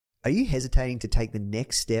Are you hesitating to take the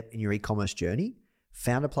next step in your e-commerce journey?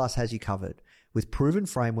 Founder Plus has you covered. With proven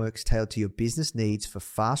frameworks tailored to your business needs for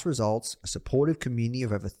fast results, a supportive community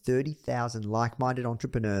of over 30,000 like-minded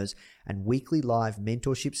entrepreneurs, and weekly live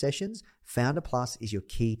mentorship sessions, Founder Plus is your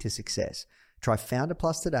key to success. Try Founder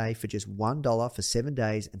Plus today for just $1 for 7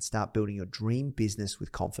 days and start building your dream business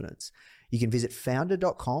with confidence. You can visit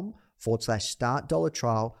founder.com/start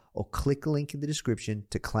 $1 or click the link in the description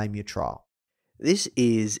to claim your trial. This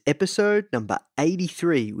is episode number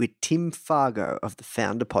 83 with Tim Fargo of the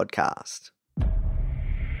Founder Podcast.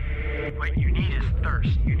 What you need is thirst.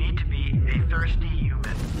 You need to be a thirsty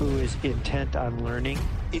human who is intent on learning.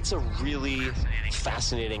 It's a really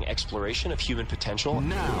fascinating exploration of human potential.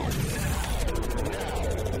 Now,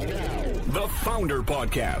 the Founder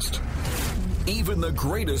Podcast. Even the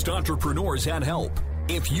greatest entrepreneurs had help.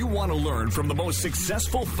 If you want to learn from the most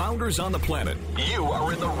successful founders on the planet, you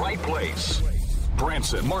are in the right place.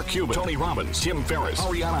 Branson, Mark Cuban, Tony Robbins, Tim Ferriss,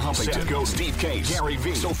 Ariana Huffington, Seth Godin, Steve Case, Gary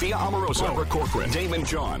Vee, Sophia Amoruso, Barbara Corcoran, Damon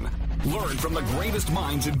John. Learn from the greatest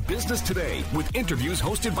minds in business today with interviews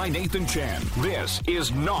hosted by Nathan Chan. This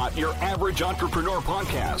is not your average entrepreneur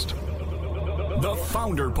podcast. The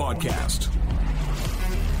Founder Podcast.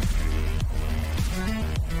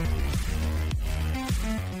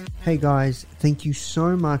 Hey guys, thank you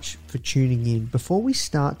so much for tuning in. Before we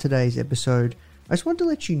start today's episode, I just want to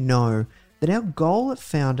let you know that our goal at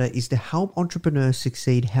Founder is to help entrepreneurs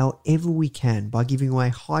succeed however we can by giving away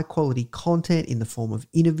high quality content in the form of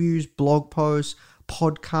interviews, blog posts,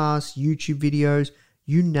 podcasts, YouTube videos,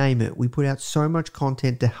 you name it. We put out so much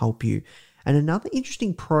content to help you. And another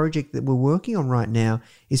interesting project that we're working on right now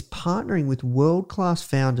is partnering with world-class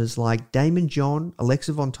founders like Damon John,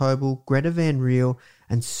 Alexa Von Tobel, Greta Van Riel,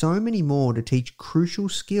 and so many more to teach crucial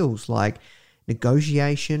skills like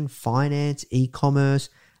negotiation, finance, e-commerce,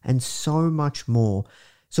 and so much more.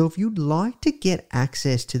 So if you'd like to get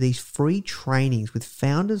access to these free trainings with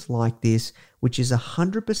founders like this, which is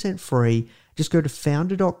 100% free, just go to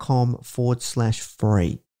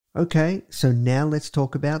founder.com/free. Okay, so now let's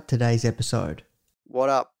talk about today's episode. What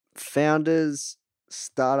up, founders,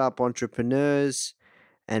 startup entrepreneurs,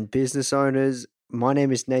 and business owners? My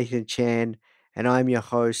name is Nathan Chan, and I'm your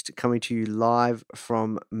host coming to you live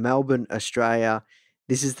from Melbourne, Australia.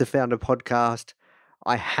 This is the Founder Podcast.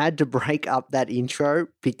 I had to break up that intro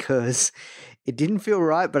because it didn't feel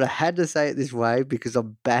right, but I had to say it this way because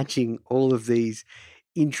I'm batching all of these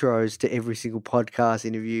intros to every single podcast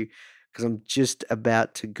interview because I'm just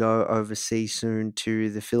about to go overseas soon to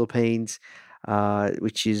the Philippines,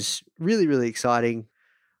 which is really, really exciting.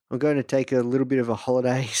 I'm going to take a little bit of a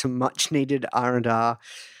holiday, some much needed R&R.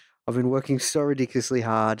 I've been working so ridiculously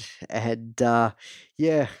hard and I'm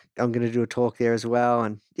going to do a talk there as well.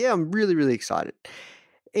 And yeah, I'm really, really excited.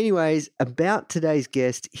 Anyways, about today's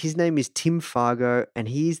guest, his name is Tim Fargo and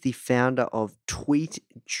he is the founder of Tweet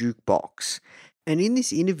Jukebox. And in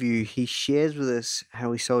this interview, he shares with us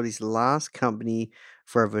how he sold his last company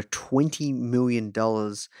for over $20 million,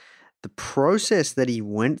 the process that he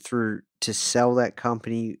went through to sell that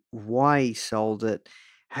company, why he sold it,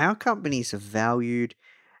 how companies are valued,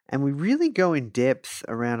 and we really go in depth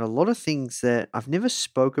around a lot of things that I've never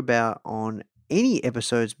spoke about on any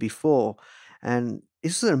episodes before. And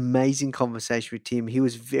this was an amazing conversation with Tim. He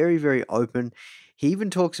was very, very open. He even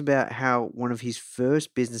talks about how one of his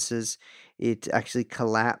first businesses, it actually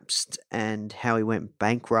collapsed and how he went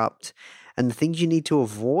bankrupt and the things you need to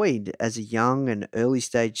avoid as a young and early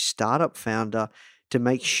stage startup founder to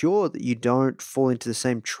make sure that you don't fall into the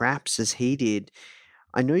same traps as he did.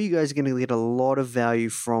 I know you guys are going to get a lot of value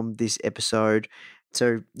from this episode.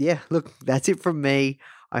 So yeah, look, that's it from me.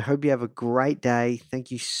 I hope you have a great day. Thank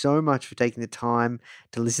you so much for taking the time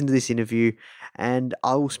to listen to this interview, and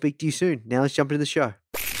I will speak to you soon. Now let's jump into the show.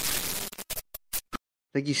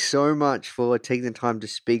 Thank you so much for taking the time to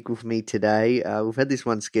speak with me today. We've had this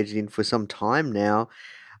one scheduled in for some time now.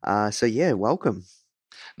 So yeah, welcome.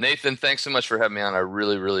 Nathan, thanks so much for having me on. I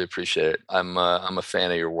really, really appreciate it. I'm a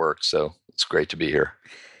fan of your work, so it's great to be here.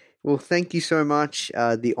 Well, thank you so much.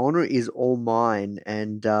 The honor is all mine,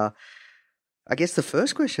 and I guess the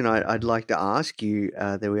first question I'd like to ask you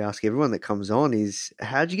that we ask everyone that comes on is,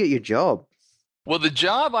 how'd you get your job? Well, the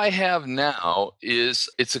job I have now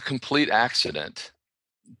it's a complete accident.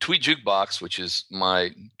 Tweet Jukebox, which is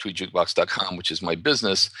my tweetjukebox.com, which is my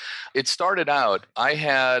business. It started out, I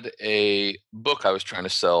had a book I was trying to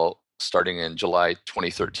sell starting in July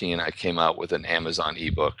 2013. I came out with an Amazon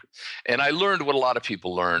ebook. And I learned what a lot of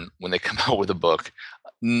people learn when they come out with a book.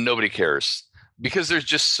 Nobody cares because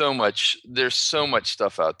there's so much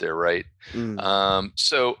stuff out there, right?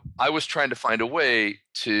 So I was trying to find a way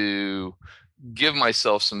to give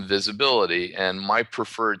myself some visibility. And my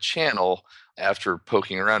preferred channel, after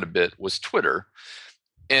poking around a bit, was Twitter.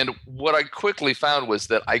 And what I quickly found was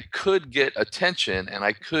that I could get attention and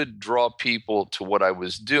I could draw people to what I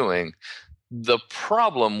was doing. The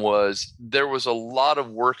problem was there was a lot of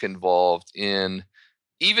work involved in,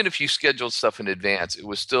 even if you scheduled stuff in advance, it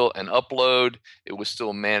was still an upload. It was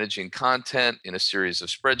still managing content in a series of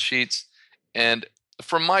spreadsheets. And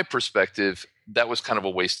from my perspective, that was kind of a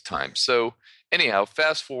waste of time. So anyhow,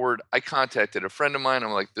 fast forward, I contacted a friend of mine.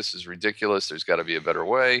 I'm like, this is ridiculous. There's got to be a better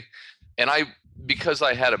way. And because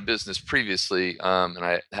I had a business previously, and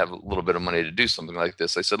I have a little bit of money to do something like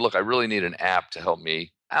this, I said, look, I really need an app to help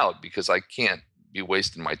me out because I can't be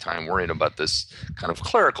wasting my time worrying about this kind of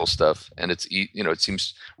clerical stuff. And it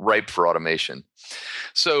seems ripe for automation.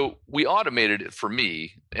 So we automated it for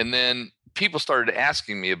me. And then people started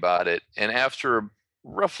asking me about it. And after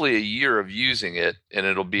roughly a year of using it, and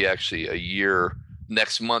it'll be actually a year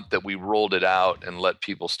next month that we rolled it out and let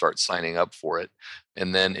people start signing up for it.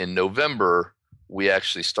 And then in November, we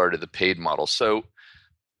actually started the paid model. So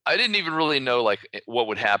I didn't even really know like what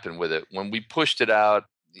would happen with it. When we pushed it out,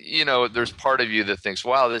 there's part of you that thinks,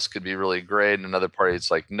 wow, this could be really great. And another part, it's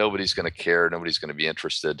like, nobody's going to care. Nobody's going to be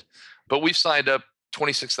interested. But we've signed up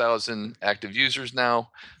 26,000 active users now.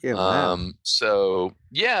 Yeah. Wow. So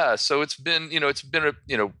it's been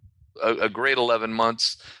a great 11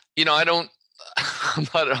 months.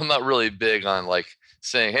 I'm not really big on like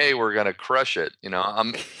saying, hey, we're going to crush it.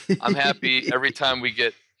 I'm happy every time we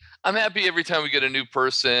get a new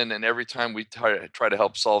person and every time we try to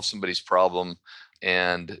help solve somebody's problem.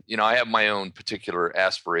 And, I have my own particular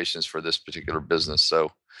aspirations for this particular business.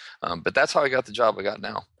 So, but that's how I got the job I got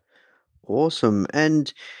now. Awesome.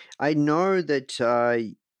 And I know that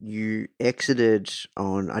you exited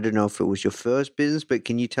on, I don't know if it was your first business, but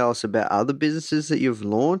can you tell us about other businesses that you've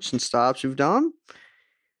launched and startups you've done?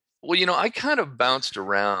 Well, I kind of bounced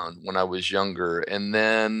around when I was younger, and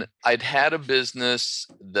then I'd had a business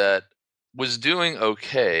that was doing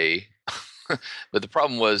okay. But the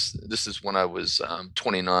problem was, this is when I was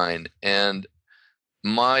 29, and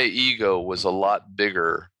my ego was a lot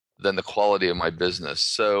bigger than the quality of my business.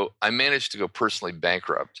 So I managed to go personally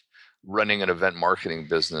bankrupt running an event marketing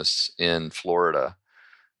business in Florida.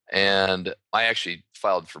 And I actually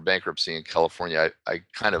filed for bankruptcy in California. I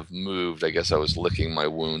kind of moved. I guess I was licking my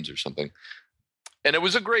wounds or something. And it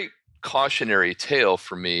was a great cautionary tale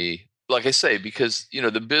for me, like I say, because,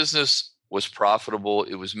 the business was profitable.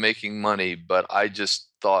 It was making money, but I just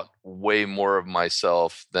thought way more of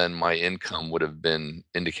myself than my income would have been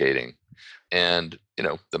indicating. And,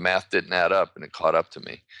 the math didn't add up and it caught up to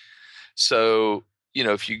me. So,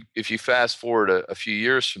 if you fast forward a few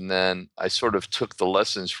years from then, I sort of took the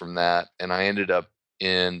lessons from that and I ended up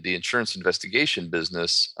in the insurance investigation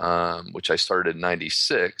business, which I started in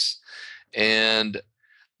 96. And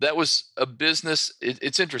that was a business.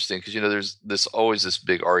 It's interesting because, there's always this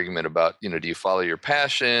big argument about, do you follow your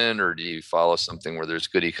passion or do you follow something where there's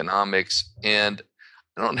good economics? And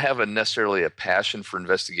I don't have necessarily a passion for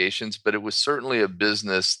investigations, but it was certainly a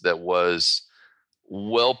business that was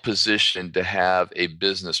well positioned to have a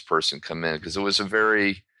business person come in because there was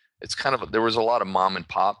a lot of mom and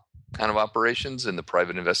pop kind of operations in the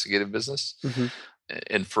private investigative business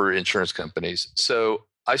and for insurance companies. So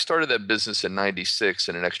I started that business in 96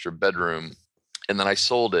 in an extra bedroom, and then I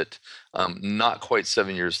sold it not quite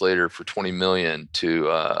 7 years later for $20 million to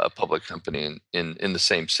a public company in the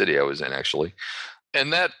same city I was in, actually.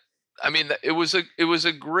 And that, it was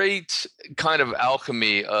a great kind of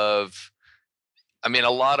alchemy of, a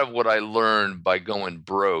lot of what I learned by going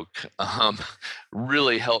broke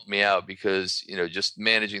really helped me out because, just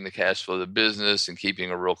managing the cash flow of the business and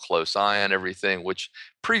keeping a real close eye on everything, which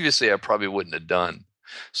previously I probably wouldn't have done.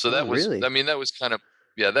 So that was, really? that was kind of,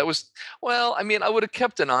 I would have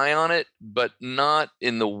kept an eye on it, but not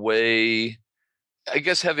in the way, I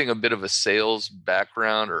guess having a bit of a sales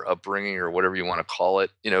background or upbringing or whatever you want to call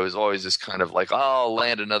it, is always this kind of like, oh, I'll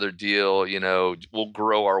land another deal, we'll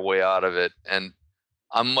grow our way out of it. And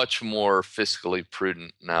I'm much more fiscally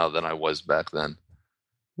prudent now than I was back then.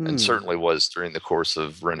 And certainly was during the course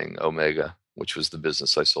of running Omega, which was the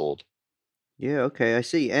business I sold. Yeah, okay, I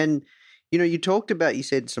see. And, you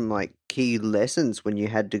said some like key lessons when you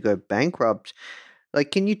had to go bankrupt.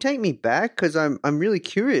 Like, can you take me back? Because I'm really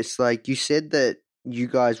curious. Like, you said that you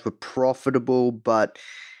guys were profitable, but,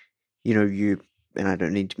 and I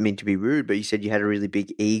don't mean to be rude, but you said you had a really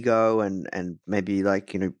big ego and maybe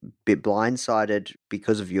like, a bit blindsided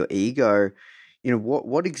because of your ego.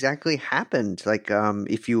 What exactly happened? Like,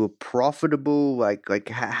 if you were profitable,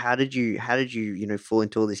 how did you fall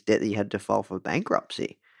into all this debt that you had to file for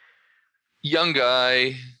bankruptcy? young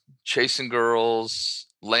guy, chasing girls,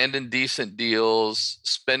 landing decent deals,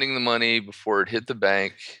 spending the money before it hit the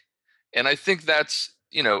bank. And I think that's,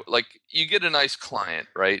 like you get a nice client,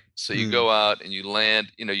 right? So you go out and you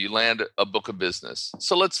land a book of business.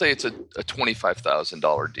 So let's say it's a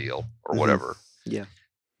 $25,000 deal or whatever. Yeah.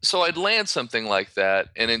 So I'd land something like that.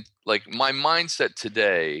 And like my mindset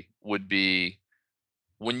today would be,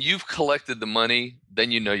 when you've collected the money,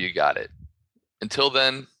 then you got it. Until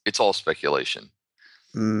then, it's all speculation.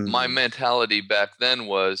 My mentality back then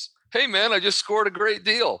was, hey man, I just scored a great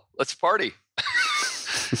deal. Let's party.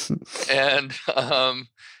 And, and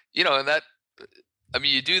that,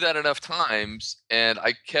 you do that enough times, and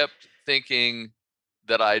I kept thinking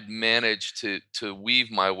that I'd managed to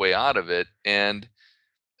weave my way out of it. And,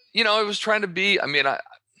 I was trying to be,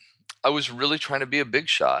 I was really trying to be a big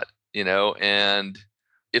shot, and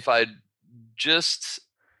if I'd just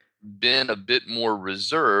been a bit more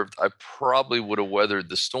reserved, I probably would have weathered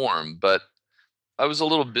the storm, but I was a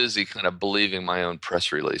little busy kind of believing my own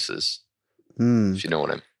press releases. If you know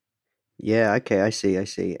what I mean. Yeah. Okay. I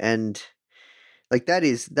see. And like that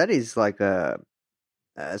is like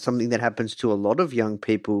something that happens to a lot of young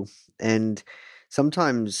people, and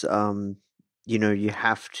sometimes you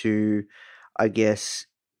have to, I guess,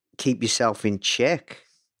 keep yourself in check.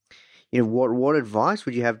 What advice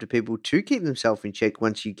would you have to people to keep themselves in check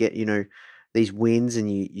once you get these wins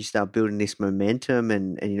and you start building this momentum,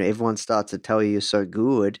 and everyone starts to tell you you're so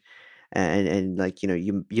good, and like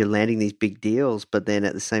you're landing these big deals, but then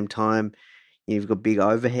at the same time you've got big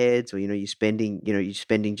overheads, or you're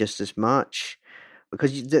spending just as much,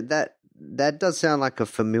 because that does sound like a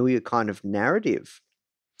familiar kind of narrative.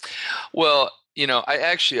 Well,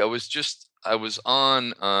 I was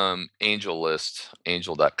on AngelList,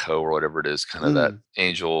 angel.co or whatever it is, kind of that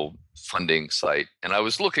angel funding site. And I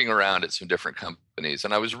was looking around at some different companies,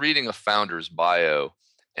 and I was reading a founder's bio,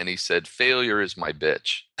 and he said, "Failure is my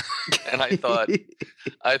bitch." And I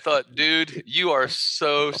thought, dude, you are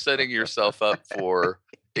so setting yourself up for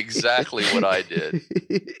exactly what I did.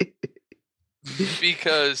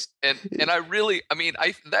 Because and I really,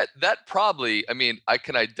 that probably, I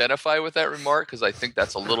can identify with that remark, because I think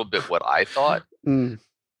that's a little bit what I thought. And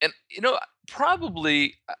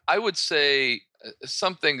probably I would say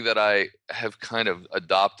something that I have kind of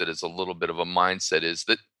adopted as a little bit of a mindset is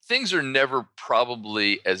that things are never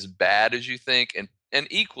probably as bad as you think, and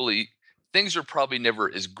equally things are probably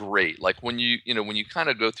never as great. Like when you kind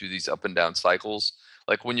of go through these up and down cycles,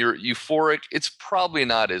 like when you're euphoric, it's probably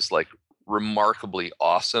not as like remarkably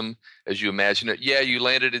awesome as you imagine it. Yeah, you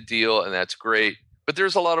landed a deal and that's great, but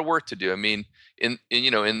there's a lot of work to do. In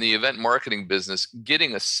the event marketing business,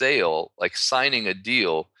 getting a sale, like signing a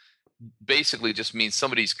deal, basically just means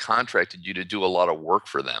somebody's contracted you to do a lot of work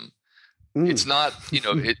for them. It's not,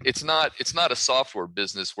 it's not a software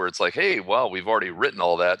business where it's like, hey, well, we've already written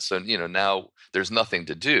all that, so now there's nothing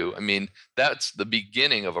to do. That's the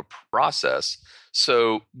beginning of a process.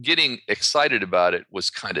 So getting excited about it was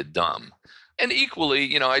kind of dumb. And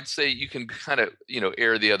equally, I'd say you can kind of,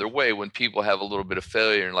 err the other way when people have a little bit of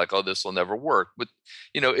failure and like, oh, this will never work. But,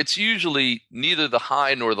 it's usually neither the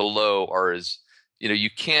high nor the low are as, you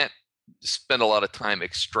can't spend a lot of time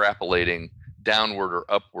extrapolating downward or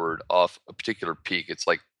upward off a particular peak. It's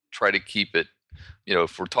like, try to keep it,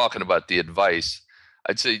 if we're talking about the advice,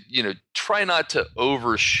 I'd say, try not to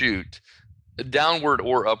overshoot downward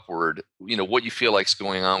or upward, what you feel like is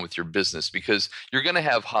going on with your business, because you're going to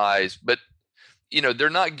have highs, but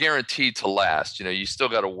they're not guaranteed to last. You still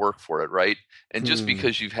got to work for it, right? And just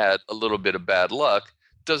because you've had a little bit of bad luck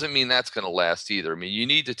doesn't mean that's going to last either. You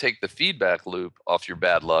need to take the feedback loop off your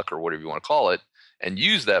bad luck, or whatever you want to call it, and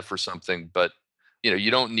use that for something. But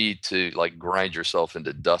you don't need to like grind yourself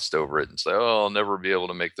into dust over it and say, oh, I'll never be able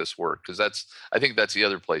to make this work. Because I think that's the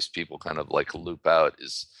other place people kind of like loop out,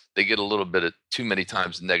 is they get a little bit of too many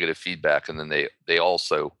times negative feedback, and then they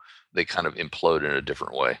kind of implode in a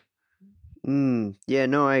different way. Yeah,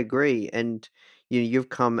 no, I agree. And you've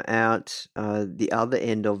come out the other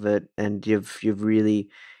end of it, and you've really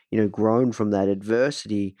grown from that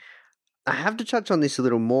adversity. I have to touch on this a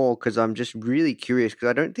little more because I'm just really curious, because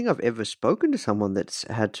I don't think I've ever spoken to someone that's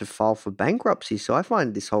had to file for bankruptcy. So I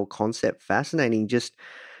find this whole concept fascinating, just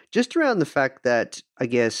around the fact that, I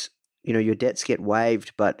guess, your debts get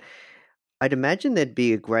waived, but I'd imagine there'd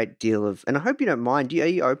be a great deal of, and I hope you don't mind, are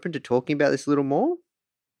you open to talking about this a little more?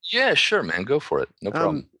 Yeah, sure, man. Go for it. No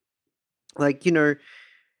problem. Like,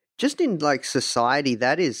 just in like society,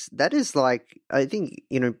 that is like, I think,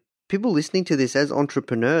 people listening to this as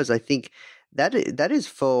entrepreneurs, I think that is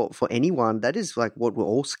for anyone. That is like what we're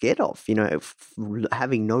all scared of.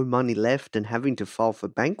 Having no money left and having to file for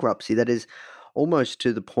bankruptcy. That is almost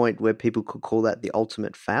to the point where people could call that the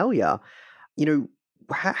ultimate failure.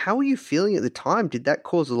 How were you feeling at the time? Did that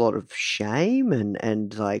cause a lot of shame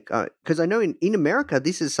and like, because I know in America,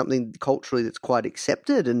 this is something culturally that's quite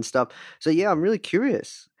accepted and stuff. So yeah, I'm really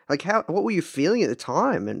curious. Like what were you feeling at the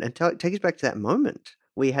time? And take us back to that moment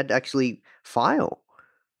where you had to actually file.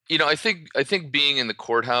 I think being in the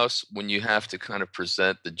courthouse when you have to kind of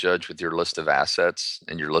present the judge with your list of assets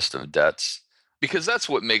and your list of debts, because that's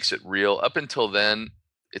what makes it real. Up until then,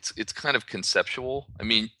 it's kind of conceptual. I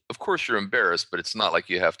mean, of course you're embarrassed, but it's not like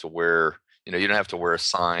you have to wear, you don't have to wear a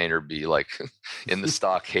sign or be like in the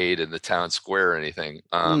stockade in the town square or anything.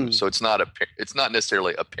 So it's not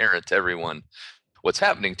necessarily apparent to everyone what's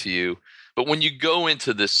happening to you. But when you go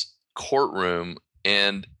into this courtroom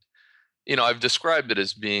and, I've described it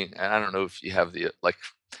as being, and I don't know if you have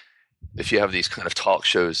if you have these kind of talk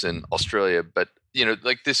shows in Australia, but,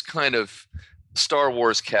 like this kind of Star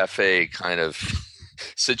Wars cafe kind of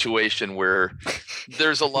situation where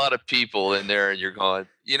there's a lot of people in there and you're going,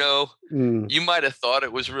 you might have thought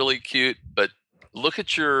it was really cute, but look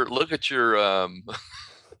at your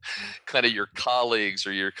kind of your colleagues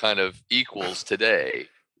or your kind of equals today,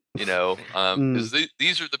 because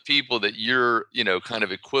these are the people that you're, kind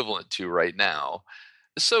of equivalent to right now.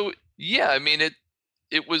 So yeah, I mean,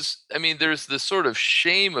 it was, I mean, there's this sort of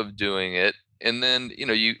shame of doing it. And then,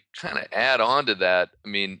 you kind of add on to that. I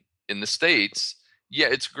mean, in the States, yeah,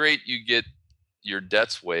 it's great you get your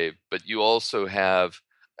debts waived, but you also have,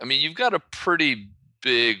 I mean, you've got a pretty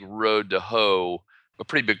big road to hoe, a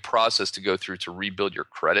pretty big process to go through to rebuild your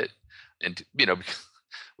credit. And,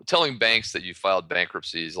 telling banks that you filed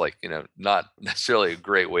bankruptcy is like, not necessarily a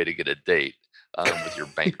great way to get a date with your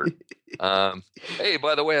banker. Hey,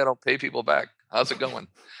 by the way, I don't pay people back. How's it going?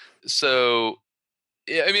 So,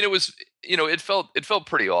 yeah, I mean, it was, it felt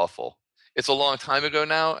pretty awful. It's a long time ago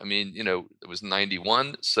now. I mean, it was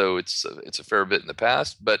 91, so it's a fair bit in the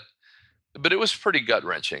past, but it was pretty gut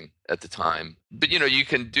wrenching at the time. But you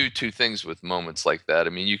can do two things with moments like that. I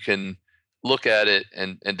mean, you can look at it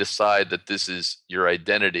and decide that this is your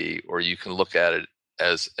identity, or you can look at it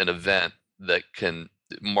as an event that can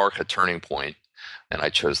mark a turning point. And I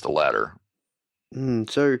chose the latter.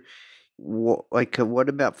 So, what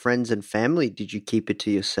about friends and family? Did you keep it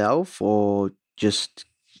to yourself, or just?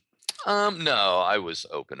 No, I was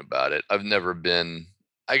open about it. I've never been.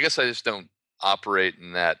 I guess I just don't operate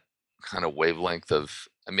in that kind of wavelength of.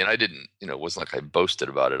 I mean, I didn't. It wasn't like I boasted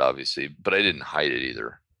about it, obviously, but I didn't hide it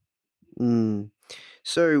either.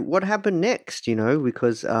 So what happened next?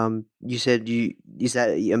 Because you said is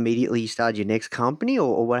that immediately you started your next company,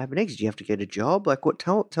 or what happened next? Did you have to get a job? Like what?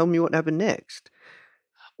 Tell me what happened next.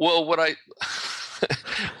 Well, what I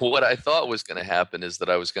thought was going to happen is that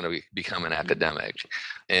I was going to become an academic,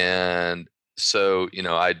 and so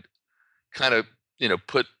I'd kind of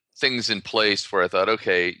put things in place where I thought,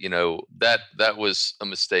 okay, that was a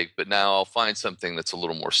mistake, but now I'll find something that's a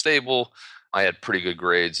little more stable. I had pretty good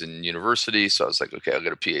grades in university, so I was like, okay, I'll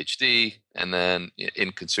get a PhD, and then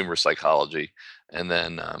in consumer psychology, and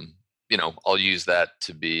then I'll use that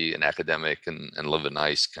to be an academic and live a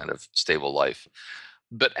nice kind of stable life.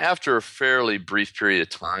 But after a fairly brief period of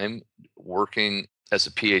time working as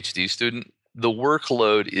a PhD student, the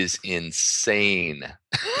workload is insane.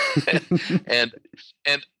 and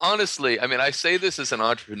honestly, I mean, I say this as an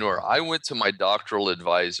entrepreneur. I went to my doctoral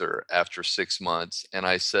advisor after 6 months and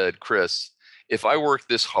I said, Chris, if I work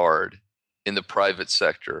this hard in the private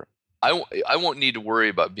sector, I won't need to worry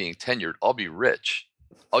about being tenured. I'll be rich.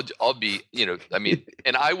 I'll be, I mean,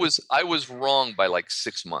 and I was wrong by like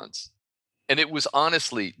 6 months. And it was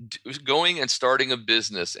honestly going and starting a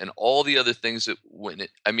business and all the other things that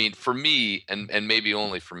for me, and maybe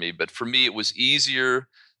only for me, but for me, it was easier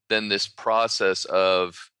than this process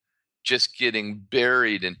of just getting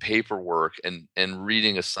buried in paperwork and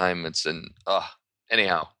reading assignments. And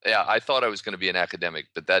anyhow, yeah, I thought I was going to be an academic,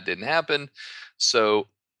 but that didn't happen. So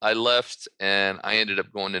I left and I ended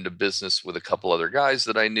up going into business with a couple other guys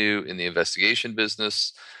that I knew in the investigation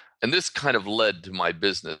business. And this kind of led to my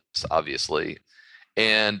business, obviously.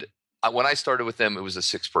 And when I started with them, it was a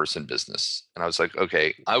 6-person business. And I was like,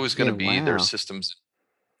 okay, I was going to be their systems.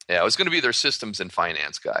 Yeah, I was going to be their systems and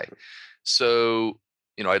finance guy. So,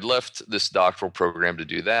 I'd left this doctoral program to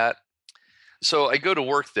do that. So I go to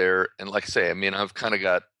work there. And like I say, I mean, I've kind of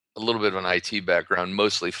got a little bit of an IT background,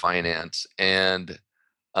 mostly finance. And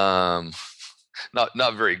not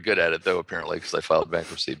very good at it, though, apparently, because I filed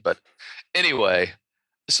bankruptcy. But anyway,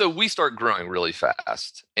 So we start growing really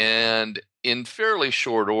fast, and in fairly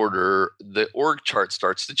short order, the org chart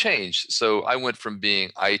starts to change. So I went from being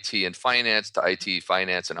IT and finance to IT,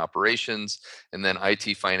 finance, and operations, and then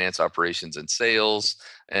IT, finance, operations, and sales.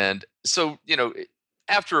 And so,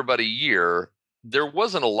 after about a year, there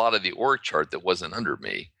wasn't a lot of the org chart that wasn't under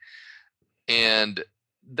me. And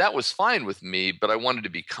that was fine with me, but I wanted to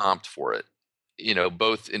be comped for it,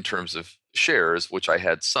 both in terms of shares, which I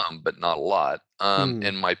had some, but not a lot.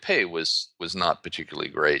 And my pay was not particularly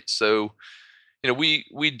great. So,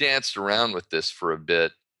 we danced around with this for a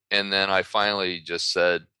bit. And then I finally just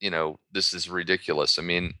said, this is ridiculous. I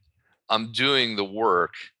mean, I'm doing the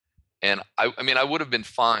work, and I would have been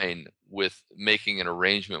fine with making an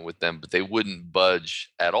arrangement with them, but they wouldn't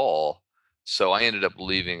budge at all. So I ended up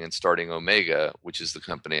leaving and starting Omega, which is the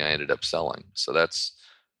company I ended up selling. So that's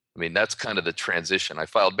kind of the transition. I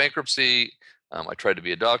filed bankruptcy. I tried to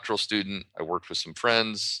be a doctoral student. I worked with some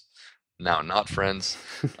friends, now not friends.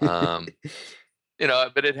 But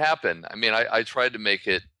it happened. I mean, I tried to make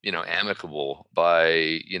it, amicable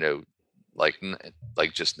by,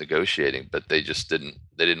 like just negotiating, but they didn't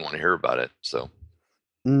want to hear about it. So.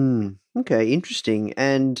 Okay, interesting.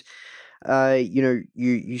 And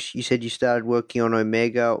you said you started working on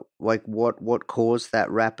Omega. Like, what caused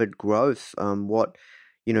that rapid growth?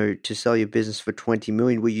 To sell your business for 20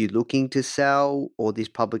 million? Were you looking to sell, or this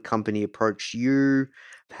public company approached you?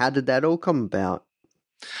 How did that all come about?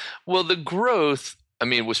 Well, the growth,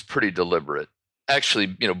 was pretty deliberate. Actually,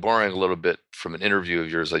 borrowing a little bit from an interview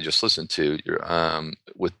of yours I just listened to,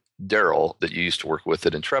 with Daryl that you used to work with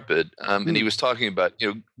at Intrepid, and he was talking about,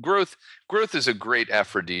 growth. Growth is a great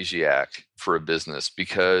aphrodisiac for a business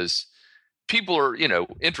because people are,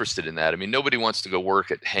 interested in that. I mean, nobody wants to go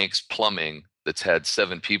work at Hank's Plumbing that's had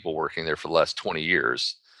 7 people working there for the last 20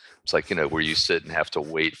 years. It's like, where you sit and have to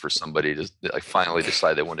wait for somebody to finally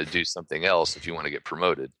decide they want to do something else if you want to get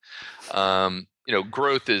promoted.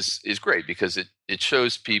 Growth is great because it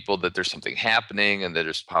shows people that there's something happening and that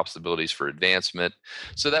there's possibilities for advancement.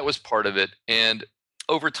 So that was part of it. And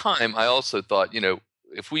over time, I also thought,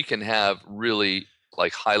 if we can have really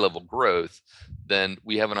like high level growth, then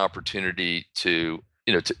we have an opportunity to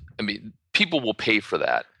people will pay for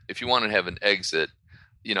that. If you want to have an exit,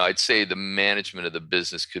 I'd say the management of the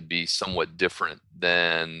business could be somewhat different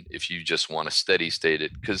than if you just want to steady state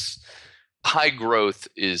it, because high growth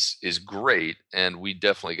is great, and we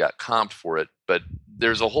definitely got comped for it. But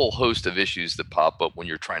there's a whole host of issues that pop up when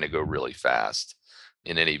you're trying to go really fast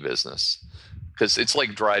in any business, because it's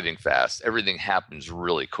like driving fast. Everything happens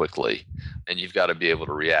really quickly, and you've got to be able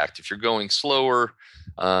to react. If you're going slower,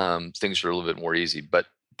 things are a little bit more easy. But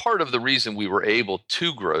part of the reason we were able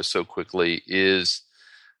to grow so quickly is,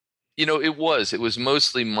 it was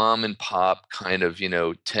mostly mom and pop kind of,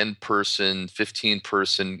 10-person,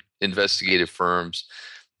 15-person investigative firms.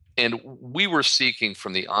 And we were seeking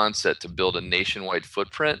from the onset to build a nationwide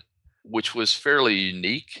footprint, which was fairly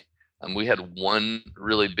unique. We had one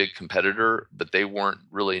really big competitor, but they weren't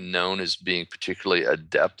really known as being particularly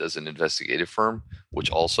adept as an investigative firm, which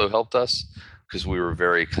also helped us because we were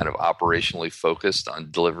very kind of operationally focused on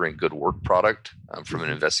delivering good work product from an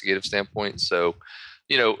investigative standpoint. So,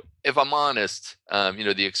 if I'm honest,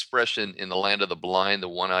 the expression in the land of the blind, the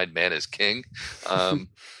one-eyed man is king,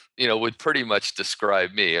 would pretty much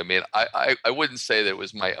describe me. I mean, I wouldn't say that it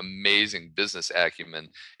was my amazing business acumen.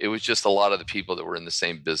 It was just a lot of the people that were in the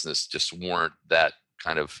same business just weren't that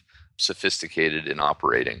kind of sophisticated in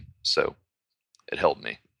operating. So it helped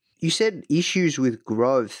me. You said issues with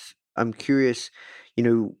growth. I'm curious,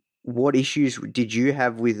 what issues did you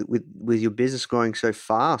have with your business growing so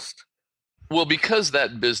fast? Well, because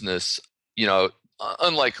that business,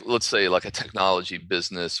 unlike, let's say, like a technology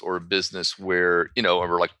business or a business where,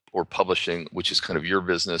 or publishing, which is kind of your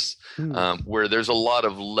business, where there's a lot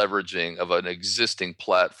of leveraging of an existing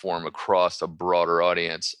platform across a broader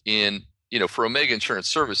audience. For Omega Insurance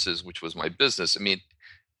Services, which was my business,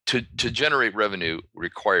 to generate revenue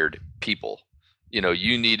required people.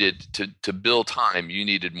 You needed to build time, you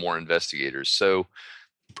needed more investigators. So,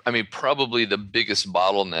 probably the biggest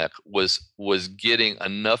bottleneck was getting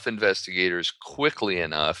enough investigators quickly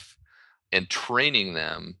enough and training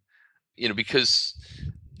them, because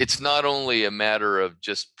it's not only a matter of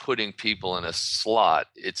just putting people in a slot,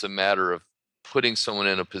 it's a matter of putting someone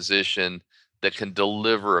in a position that can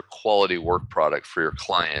deliver a quality work product for your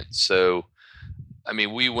client. So,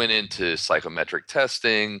 we went into psychometric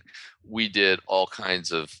testing. We did all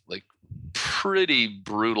kinds of pretty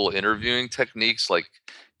brutal interviewing techniques. Like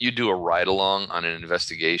you do a ride along on an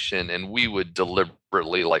investigation, and we would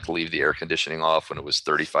deliberately like leave the air conditioning off when it was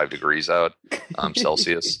 35 degrees out,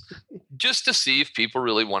 Celsius, just to see if people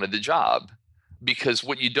really wanted the job. Because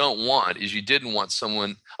what you don't want is you didn't want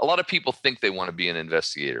someone. A lot of people think they want to be an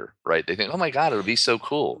investigator, right? They think, oh my God, it'll be so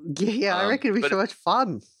cool. Yeah, I reckon it'd be so much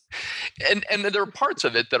fun. And there are parts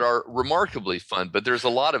of it that are remarkably fun, but there's a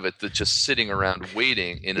lot of it that's just sitting around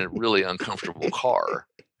waiting in a really uncomfortable car.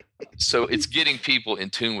 So it's getting people in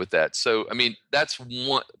tune with that. So, I mean, that's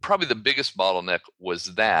one, probably the biggest bottleneck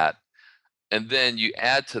was that. And then you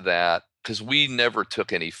add to that, because we never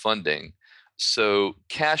took any funding. So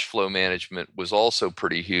cash flow management was also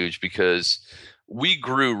pretty huge because we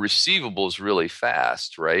grew receivables really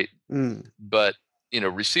fast, right? But,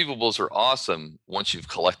 receivables are awesome once you've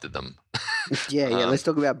collected them. Yeah. Let's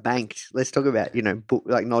talk about banked. Let's talk about,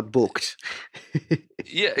 not booked.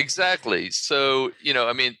 Yeah, exactly. So,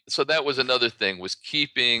 so that was another thing, was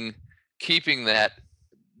keeping that,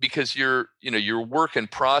 because your work in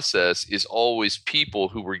process is always people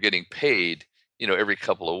who were getting paid, every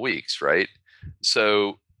couple of weeks, right?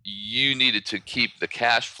 So you needed to keep the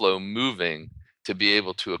cash flow moving to be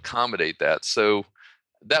able to accommodate that. So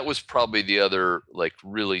that was probably the other like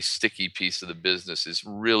really sticky piece of the business, is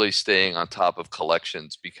really staying on top of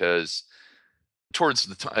collections, because towards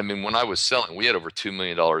the time, when I was selling, we had over $2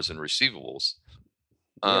 million in receivables.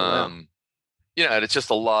 Wow. And it's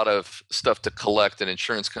just a lot of stuff to collect, and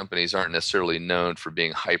insurance companies aren't necessarily known for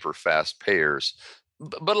being hyper fast payers,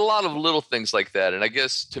 but a lot of little things like that. And I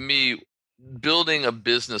guess to me, building a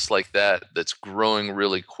business like that that's growing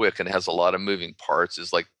really quick and has a lot of moving parts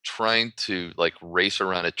is like trying to like race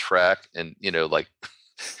around a track and like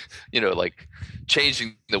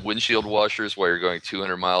changing the windshield washers while you're going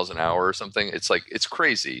 200 miles an hour or something. It's like, it's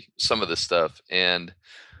crazy, some of the stuff. And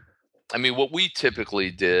I mean, what we typically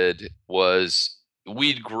did was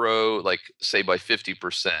we'd grow like say by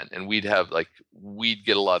 50%, and we'd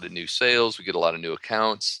get a lot of new sales, we get a lot of new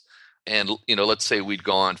accounts. And, let's say we'd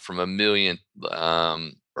gone from $1 million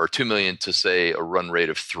or $2 million to say a run rate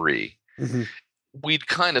of $3 million. Mm-hmm. We'd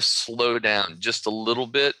kind of slow down just a little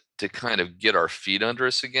bit to kind of get our feet under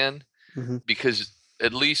us again. Mm-hmm. Because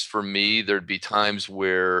at least for me, there'd be times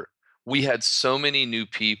where we had so many new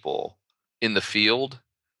people in the field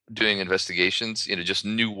doing investigations, just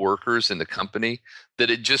new workers in the company, that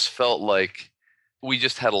it just felt like we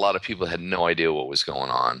just had a lot of people that had no idea what was going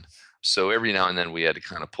on. So every now and then we had to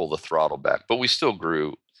kind of pull the throttle back, but we still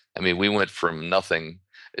grew. I mean, we went from nothing.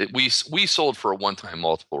 We sold for a one-time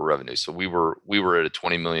multiple revenue. So we were at a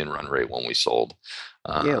 20 million run rate when we sold.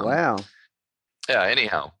 Yeah. Wow. Yeah.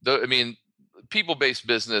 Anyhow, people-based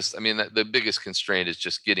business. I mean, the biggest constraint is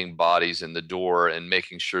just getting bodies in the door and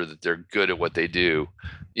making sure that they're good at what they do,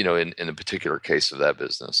 in a particular case of that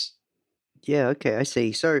business. Yeah. Okay. I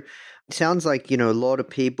see. So it sounds like, a lot of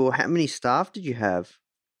people. How many staff did you have?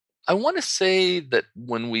 I want to say that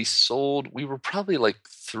when we sold, we were probably like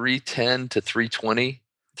 310 to 320,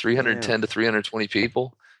 310 to 320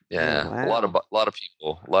 people. Yeah, wow. a lot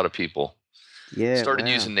of people. Yeah, started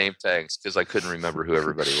using name tags because I couldn't remember who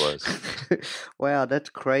everybody was. Wow,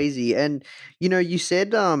 that's crazy. And you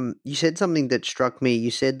said something that struck me.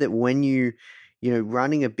 You said that when you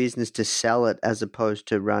running a business to sell it as opposed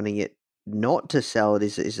to running it not to sell it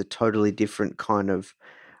is a totally different kind of,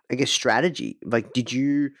 I guess, strategy. Like, did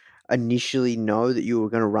you initially know that you were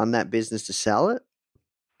going to run that business to sell it?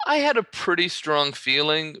 I had a pretty strong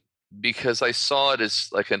feeling because I saw it as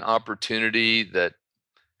like an opportunity that,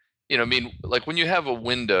 like when you have a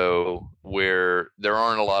window where there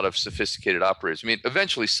aren't a lot of sophisticated operators,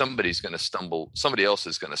 eventually somebody else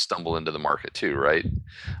is going to stumble into the market too, right?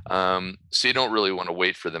 So you don't really want to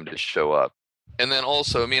wait for them to show up. And then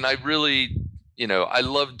also, I really, I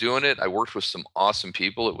loved doing it. I worked with some awesome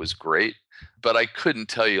people. It was great. But I couldn't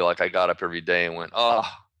tell you, like, I got up every day and went, oh,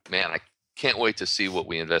 man, I can't wait to see what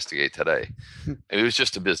we investigate today. It was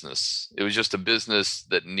just a business. It was just a business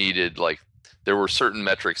that needed, like, there were certain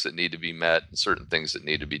metrics that need to be met and certain things that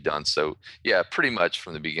need to be done. So, yeah, pretty much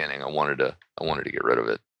from the beginning, I wanted to get rid of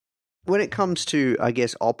it. When it comes to, I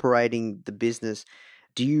guess, operating the business,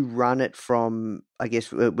 do you run it from, I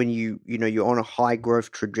guess, when you're on a high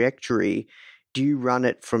growth trajectory, do you run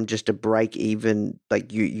it from just a break even?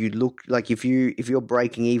 Like you look like if you're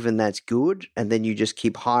breaking even, that's good, and then you just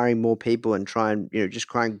keep hiring more people and try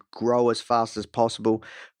and grow as fast as possible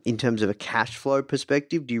in terms of a cash flow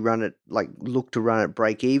perspective? Do you run it look to run it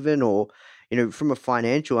break even, or from a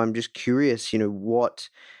financial? I'm just curious. What's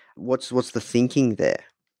the thinking there?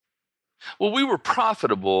 Well, we were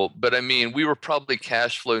profitable, but we were probably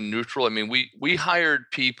cash flow neutral. We hired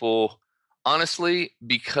people Honestly,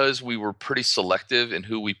 because we were pretty selective in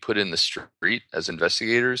who we put in the street as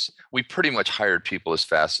investigators, we pretty much hired people as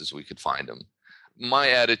fast as we could find them. My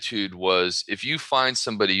attitude was, if you find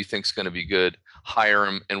somebody you think is going to be good, hire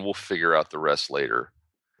them and we'll figure out the rest later.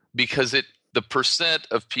 Because the percent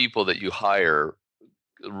of people that you hire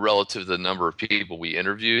relative to the number of people we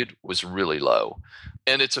interviewed was really low.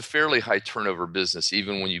 And it's a fairly high turnover business,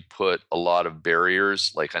 even when you put a lot of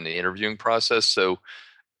barriers like on the interviewing process. So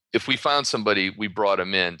if we found somebody, we brought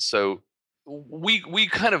them in. So we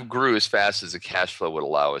kind of grew as fast as the cash flow would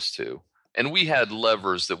allow us to. And we had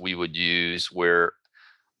levers that we would use where,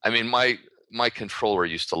 I mean, my controller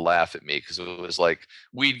used to laugh at me because it was like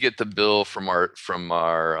we'd get the bill from our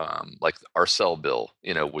like our cell bill,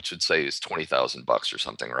 which would say is $20,000 or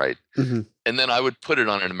something, right? Mm-hmm. And then I would put it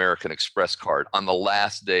on an American Express card on the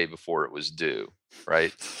last day before it was due,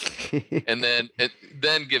 right? And then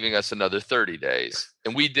giving us another 30 days,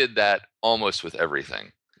 and we did that almost with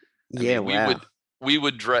everything. Wow. We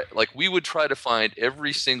would try to find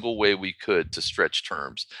every single way we could to stretch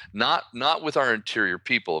terms. Not with our interior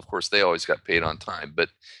people, of course, they always got paid on time, but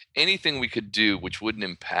anything we could do which wouldn't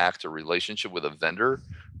impact a relationship with a vendor,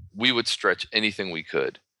 we would stretch anything we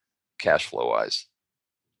could, cash flow wise.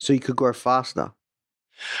 So you could grow faster.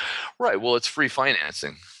 Right. Well, it's free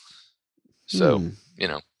financing, so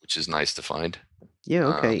which is nice to find. Yeah.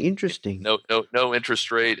 Okay. Interesting. No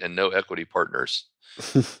interest rate and no equity partners.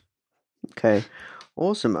 Okay.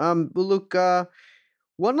 Awesome. Well, look,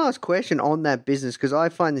 one last question on that business, because I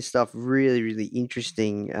find this stuff really, really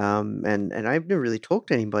interesting. And I've never really talked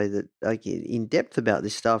to anybody that like in depth about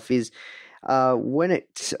this stuff. Is when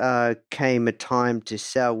it came a time to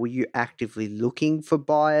sell, were you actively looking for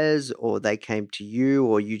buyers, or they came to you,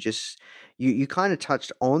 or you just you kind of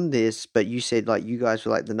touched on this, but you said like you guys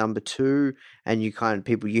were like the number two, and you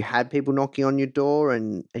had people knocking on your door,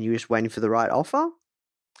 and you were just waiting for the right offer?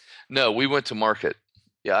 No, we went to market.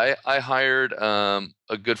 Yeah, I hired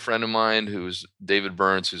a good friend of mine who's David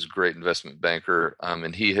Burns, who's a great investment banker,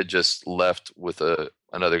 and he had just left with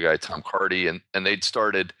another guy, Tom Carty, and they'd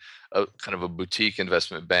started a kind of a boutique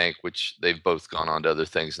investment bank, which they've both gone on to other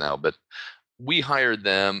things now. But we hired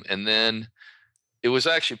them, and then it was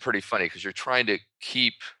actually pretty funny because you're trying to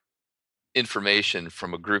keep information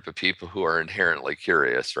from a group of people who are inherently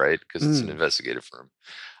curious, right? Because it's an investigative firm.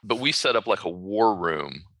 But we set up like a war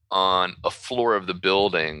room on a floor of the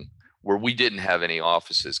building where we didn't have any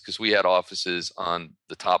offices, because we had offices on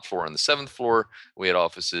the top floor on the 7th floor. We had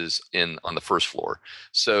offices on the 1st floor.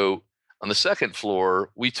 So on the 2nd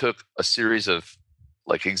floor, we took a series of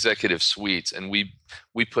like executive suites, and we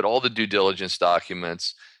put all the due diligence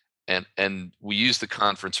documents, and we used the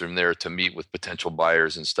conference room there to meet with potential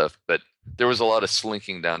buyers and stuff. But there was a lot of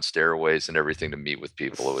slinking down stairways and everything to meet with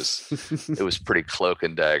people. It was pretty cloak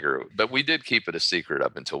and dagger, but we did keep it a secret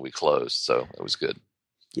up until we closed. So it was good.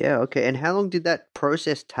 Yeah. Okay. And how long did that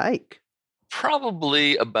process take?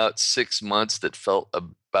 Probably about 6 months. That felt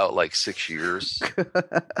about like 6 years.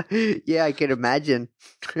 Yeah, I can imagine.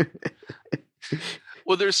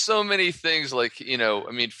 Well, there's so many things like,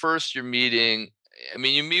 first you're meeting,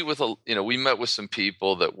 you meet with we met with some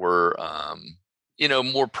people that were,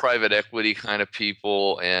 more private equity kind of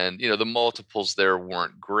people, and the multiples there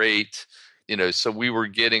weren't great, so we were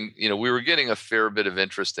getting a fair bit of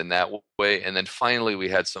interest in that way. And then finally we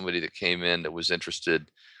had somebody that came in that was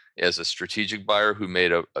interested as a strategic buyer who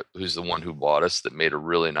who's the one who bought us, that made a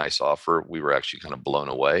really nice offer. We were actually kind of blown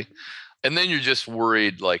away. And then you're just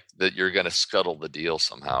worried like that you're going to scuttle the deal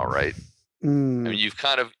somehow, right?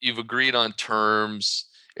 You've agreed on terms.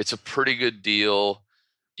 It's a pretty good deal,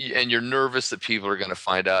 and you're nervous that people are going to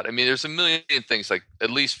find out. There's a million things, like,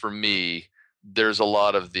 at least for me, there's a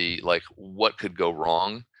lot of the like, what could go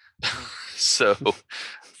wrong? So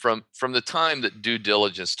from the time that due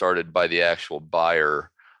diligence started by the actual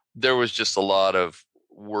buyer, there was just a lot of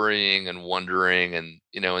worrying and wondering, and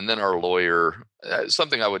then our lawyer,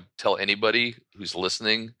 something I would tell anybody who's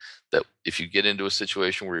listening, that if you get into a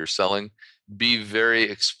situation where you're selling, be very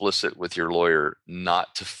explicit with your lawyer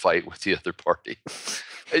not to fight with the other party.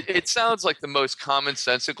 It sounds like the most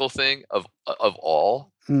commonsensical thing of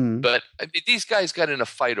all, but these guys got in a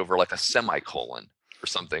fight over like a semicolon or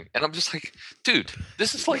something, and I'm just like, dude,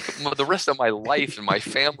 this is like the rest of my life and my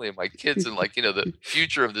family and my kids and like the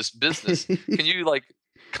future of this business. Can you like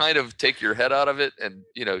kind of take your head out of it and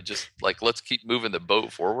just like, let's keep moving the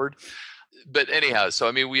boat forward? But anyhow, so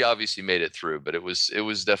we obviously made it through, but it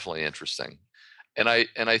was definitely interesting. And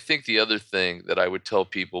I think the other thing that I would tell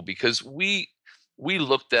people, because we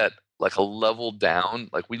looked at like a level down,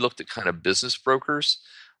 like we looked at kind of business brokers,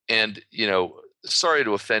 and sorry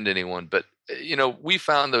to offend anyone, but we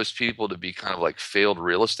found those people to be kind of like failed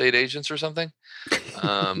real estate agents or something.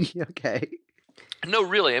 Okay. No,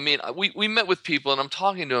 really. I mean, we met with people, and I'm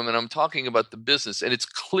talking to them, and I'm talking about the business, and it's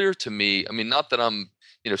clear to me. I mean, not that I'm,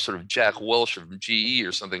 sort of Jack Welch from GE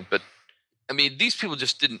or something, but I mean, these people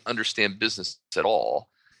just didn't understand business at all,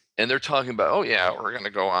 and they're talking about, oh yeah, we're going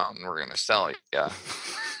to go out and we're going to sell it, yeah.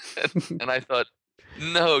 And I thought,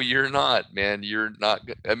 no, you're not, man. You're not.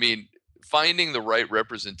 I mean, finding the right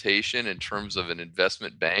representation in terms of an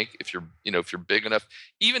investment bank, if you're big enough,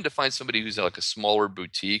 even to find somebody who's like a smaller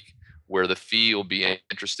boutique where the fee will be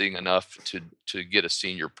interesting enough to get a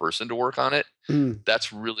senior person to work on it.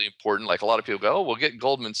 That's really important. Like a lot of people go, oh, we'll get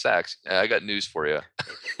Goldman Sachs. I got news for you.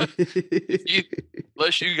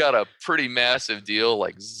 Unless you got a pretty massive deal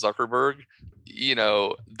like Zuckerberg,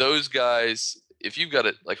 those guys, if you've got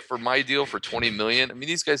it, like for my deal for 20 million, I mean,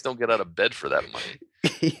 these guys don't get out of bed for that money.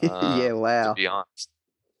 Yeah, wow. To be honest.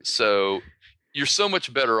 So you're so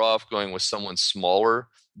much better off going with someone smaller,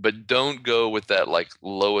 but don't go with that like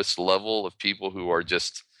lowest level of people who are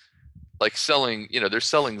just like selling, they're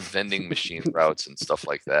selling vending machine routes and stuff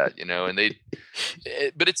like that, and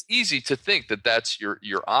but it's easy to think that that's your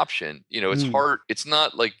option. It's hard. It's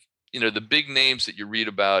not like, the big names that you read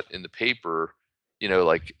about in the paper,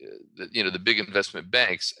 like, the big investment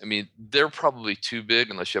banks. I mean, they're probably too big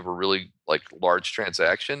unless you have a really like large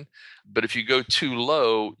transaction. But if you go too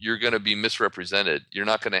low, you're going to be misrepresented. You're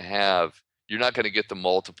not going to get the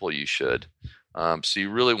multiple you should. So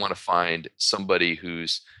you really want to find somebody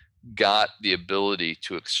who's got the ability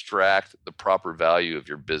to extract the proper value of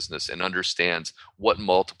your business and understands what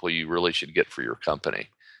multiple you really should get for your company.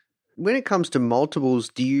 When it comes to multiples,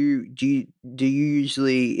 do you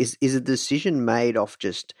usually is a decision made off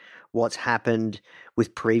just what's happened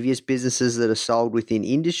with previous businesses that are sold within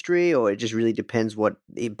industry, or it just really depends what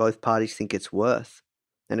both parties think it's worth,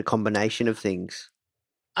 and a combination of things?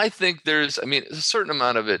 I think a certain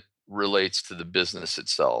amount of it relates to the business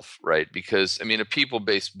itself, right? Because a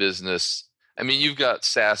people-based business, you've got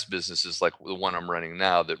SaaS businesses like the one I'm running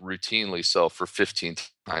now that routinely sell for 15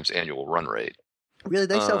 times annual run rate. Really?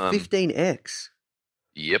 They sell 15x?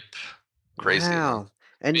 Yep. Crazy. Wow.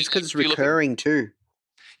 And it's because it's recurring too.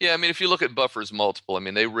 Yeah, if you look at Buffer's multiple,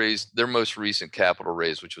 they raised their most recent capital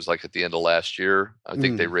raise, which was like at the end of last year. I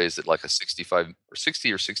think they raised it like a 60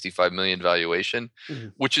 or 65 million valuation,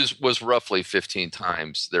 which was roughly 15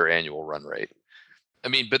 times their annual run rate.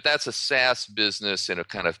 But that's a SaaS business in a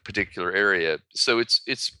kind of particular area. So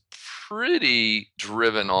it's pretty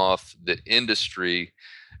driven off the industry,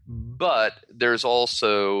 but there's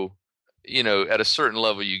also, at a certain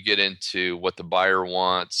level you get into what the buyer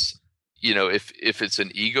wants. If it's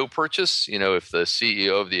an ego purchase, if the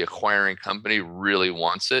CEO of the acquiring company really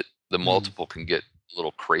wants it, the multiple can get a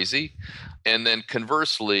little crazy. And then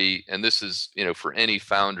conversely, and this is, for any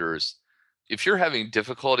founders, if you're having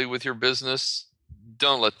difficulty with your business,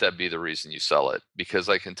 don't let that be the reason you sell it, because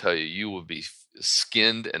I can tell you, you will be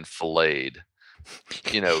skinned and filleted.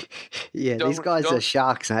 Yeah, these guys are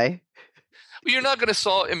sharks, eh? Well, you're not going to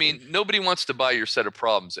solve. Nobody wants to buy your set of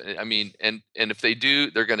problems. And if they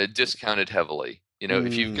do, they're going to discount it heavily.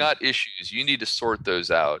 If you've got issues, you need to sort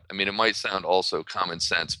those out. It might sound also common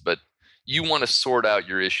sense, but you want to sort out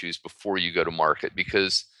your issues before you go to market,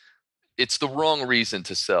 because it's the wrong reason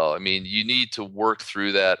to sell. You need to work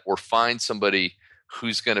through that, or find somebody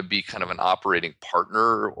who's going to be kind of an operating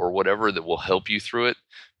partner or whatever that will help you through it.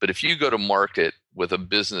 But if you go to market with a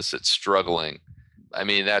business that's struggling,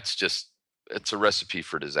 it's a recipe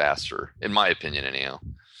for disaster, in my opinion, anyhow.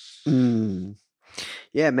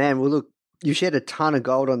 Yeah, man. Well, look, you shared a ton of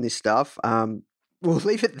gold on this stuff. We'll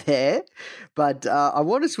leave it there, but I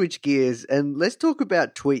want to switch gears and let's talk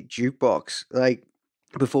about Tweet Jukebox. Like,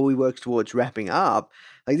 before we work towards wrapping up,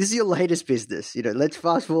 like, this is your latest business. Let's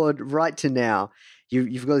fast forward right to now.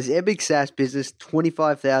 You've got this epic SaaS business,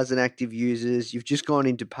 25,000 active users. You've just gone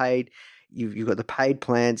into paid. You've got the paid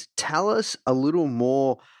plans. Tell us a little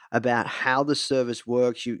more about how the service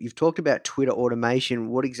works. You've talked about Twitter automation.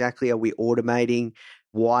 What exactly are we automating?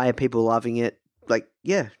 Why are people loving it?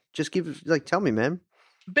 Just tell me, man.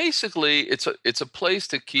 Basically, it's a place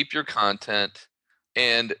to keep your content,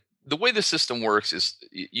 and the way the system works is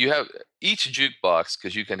you have each jukebox,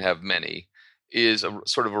 because you can have many, is a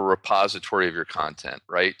sort of a repository of your content,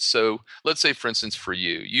 right? So let's say, for instance, for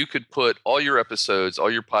you could put all your episodes, all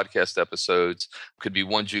your podcast episodes, could be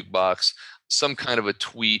one jukebox. Some kind of a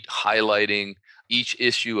tweet highlighting each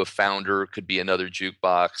issue of Founder could be another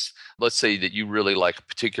jukebox. Let's say that you really like a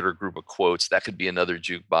particular group of quotes, that could be another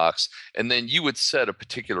jukebox. And then you would set a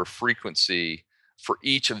particular frequency for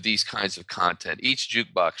each of these kinds of content. Each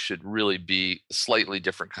jukebox should really be a slightly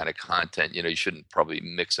different kind of content. You shouldn't probably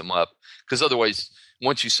mix them up, because otherwise,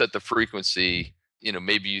 once you set the frequency,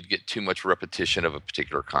 maybe you'd get too much repetition of a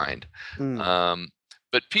particular kind.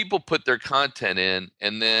 But people put their content in,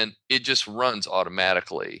 and then it just runs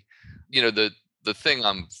automatically. The thing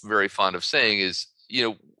I'm very fond of saying is,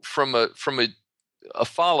 from a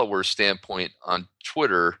follower standpoint on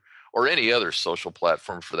Twitter or any other social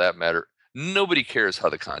platform for that matter, nobody cares how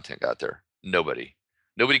the content got there. Nobody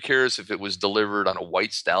cares if it was delivered on a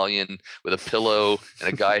white stallion with a pillow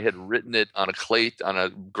and a guy had written it on a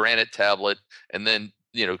granite tablet and then,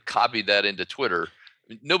 copied that into Twitter.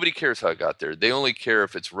 Nobody cares how it got there. They only care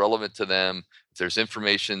if it's relevant to them, if there's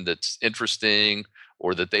information that's interesting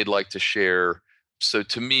or that they'd like to share. So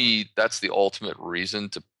to me, that's the ultimate reason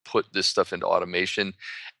to put this stuff into automation,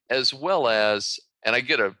 as well as, and I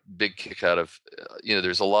get a big kick out of,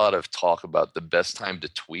 there's a lot of talk about the best time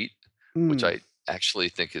to tweet, which I actually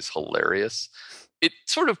think is hilarious. It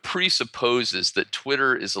sort of presupposes that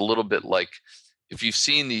Twitter is a little bit like, if you've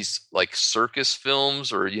seen these like circus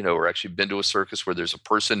films or actually been to a circus where there's a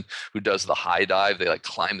person who does the high dive, they like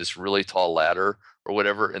climb this really tall ladder or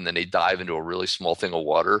whatever, and then they dive into a really small thing of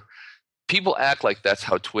water. People act like that's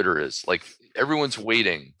how Twitter is. Like everyone's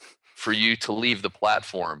waiting for you to leave the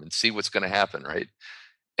platform and see what's going to happen, right?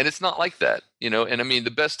 And it's not like that, and I mean,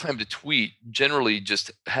 the best time to tweet generally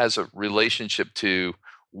just has a relationship to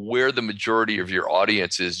where the majority of your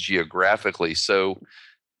audience is geographically. So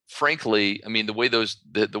frankly, I mean, the way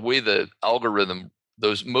the algorithm,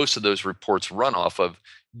 most of those reports run off of,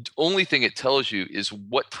 the only thing it tells you is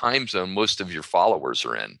what time zone most of your followers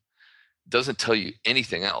are in. It doesn't tell you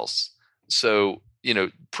anything else. So,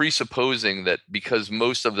 presupposing that because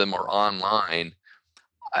most of them are online,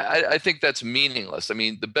 I think that's meaningless. I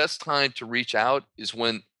mean, the best time to reach out is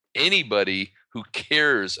when anybody who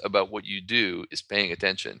cares about what you do is paying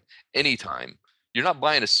attention. Anytime. You're not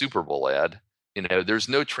buying a Super Bowl ad. There's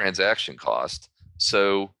no transaction cost.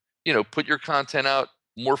 So, put your content out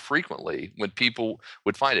more frequently when people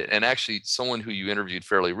would find it. And actually, someone who you interviewed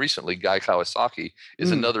fairly recently, Guy Kawasaki,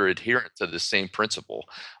 is another adherent to the same principle.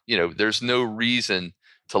 There's no reason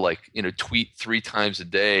to tweet 3 times a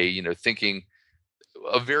day, thinking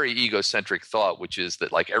a very egocentric thought, which is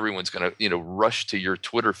that like everyone's going to, rush to your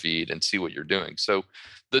Twitter feed and see what you're doing. So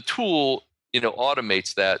the tool,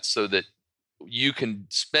 automates that so that you can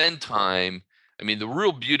spend time. I mean, the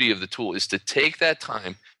real beauty of the tool is to take that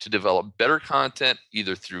time to develop better content,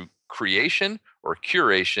 either through creation or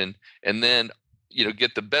curation, and then,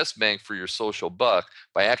 get the best bang for your social buck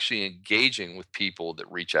by actually engaging with people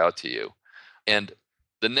that reach out to you. And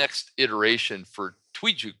the next iteration for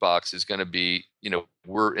Tweet Jukebox is going to be,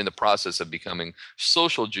 we're in the process of becoming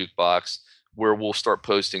Social Jukebox, where we'll start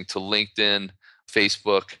posting to LinkedIn,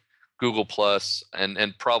 Facebook, Google Plus,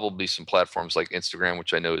 and probably some platforms like Instagram,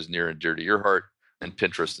 which I know is near and dear to your heart, and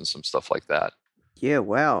Pinterest and some stuff like that. Yeah,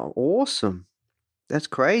 wow. Awesome. That's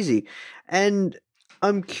crazy. And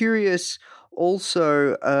I'm curious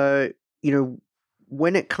also,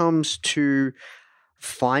 when it comes to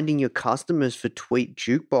finding your customers for Tweet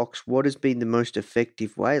Jukebox, what has been the most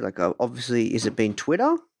effective way? Like, obviously, is it been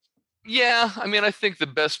Twitter? Yeah, I mean, I think the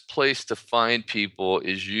best place to find people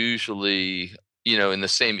is usually, in the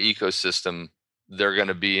same ecosystem they're going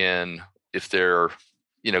to be in if they're,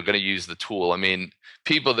 going to use the tool. I mean,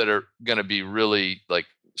 people that are going to be really like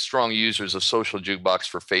strong users of Social Jukebox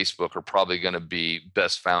for Facebook are probably going to be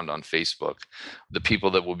best found on Facebook. The people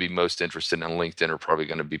that will be most interested in LinkedIn are probably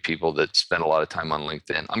going to be people that spend a lot of time on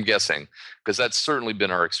LinkedIn, I'm guessing, because that's certainly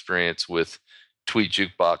been our experience with Tweet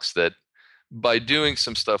Jukebox, that by doing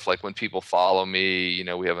some stuff like when people follow me,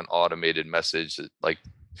 we have an automated message that like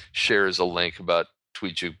shares a link about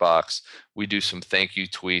Tweet Jukebox. We do some thank you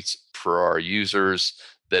tweets for our users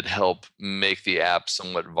that help make the app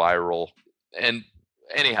somewhat viral. And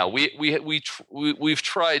anyhow, we've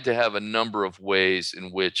tried to have a number of ways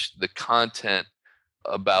in which the content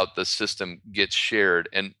about the system gets shared,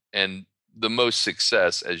 and the most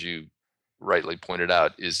success, as you rightly pointed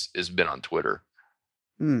out, has been on Twitter.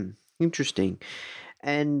 Interesting.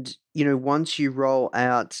 And once you roll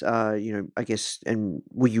out, I guess, and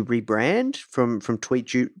will you rebrand from Tweet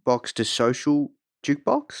Jukebox to Social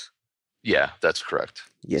Jukebox? Yeah, that's correct.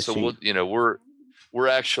 Yes. So we're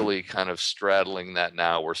actually kind of straddling that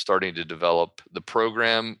now. We're starting to develop the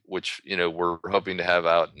program, which, we're hoping to have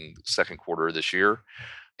out in the second quarter of this year.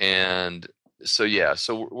 And so,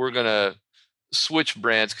 so we're going to switch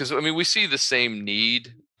brands because, I mean, we see the same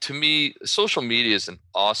need. To me, social media is an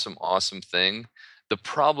awesome, awesome thing. The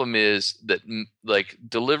problem is that like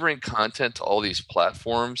delivering content to all these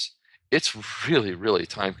platforms it's really, really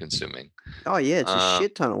time consuming. Oh, yeah, it's a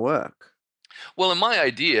shit ton of work. Well, and my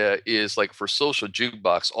idea is like for Social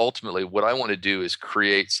Jukebox, ultimately what I want to do is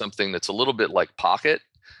create something that's a little bit like Pocket,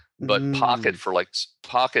 but Pocket for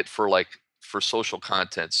social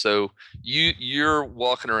content. So you're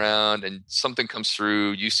walking around and something comes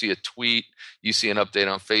through, you see a tweet, you see an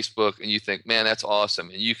update on Facebook, and you think, man, that's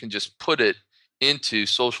awesome. And you can just put it into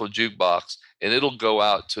Social Jukebox and it'll go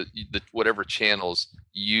out to whatever channels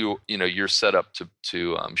you're set up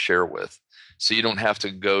to share with. So you don't have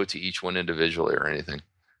to go to each one individually or anything.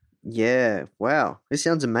 Yeah. Wow. This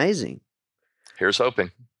sounds amazing. Here's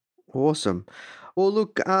hoping. Awesome. Well,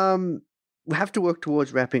 look, we have to work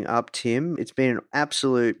towards wrapping up, Tim. It's been an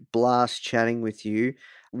absolute blast chatting with you.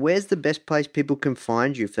 Where's the best place people can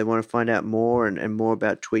find you if they want to find out more and more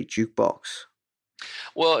about Tweet Jukebox?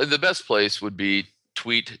 Well, the best place would be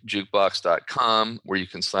tweetjukebox.com, where you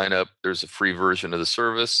can sign up. There's a free version of the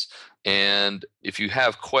service. And if you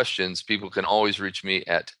have questions, people can always reach me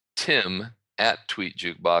at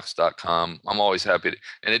tim@tweetjukebox.com. I'm always happy to,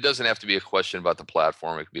 and it doesn't have to be a question about the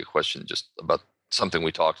platform. It could be a question just about something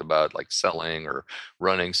we talked about, like selling or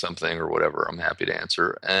running something or whatever. I'm happy to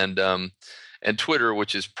answer. And Twitter,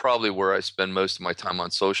 which is probably where I spend most of my time on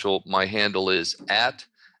social, my handle is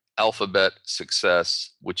 @Alphabet Success,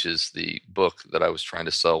 which is the book that I was trying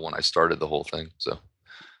to sell when I started the whole thing. So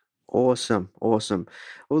awesome.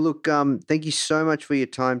 Well, look, thank you so much for your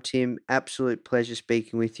time, Tim. Absolute pleasure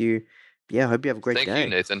speaking with you. Yeah, I hope you have a great day. Thank you,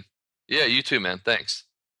 Nathan. Yeah, you too, man. Thanks.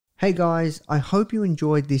 Hey guys, I hope you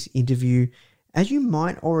enjoyed this interview. As you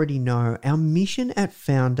might already know, our mission at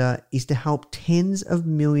Foundr is to help tens of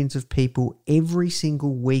millions of people every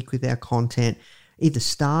single week with our content, either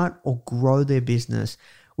start or grow their business,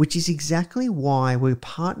 which is exactly why we're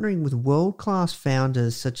partnering with world-class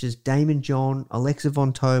founders such as Damon John, Alexa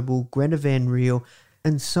Von Tobel, Greta Van Riel,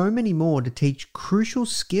 and so many more to teach crucial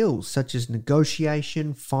skills such as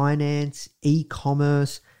negotiation, finance,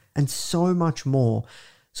 e-commerce, and so much more.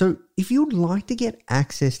 So if you'd like to get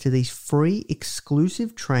access to these free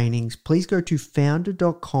exclusive trainings, please go to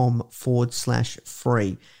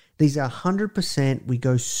foundr.com/free. These are 100%. We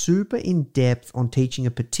go super in depth on teaching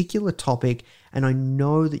a particular topic, and I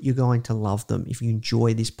know that you're going to love them if you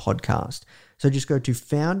enjoy this podcast. So just go to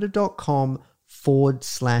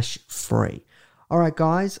foundr.com/free. All right,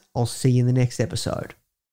 guys, I'll see you in the next episode.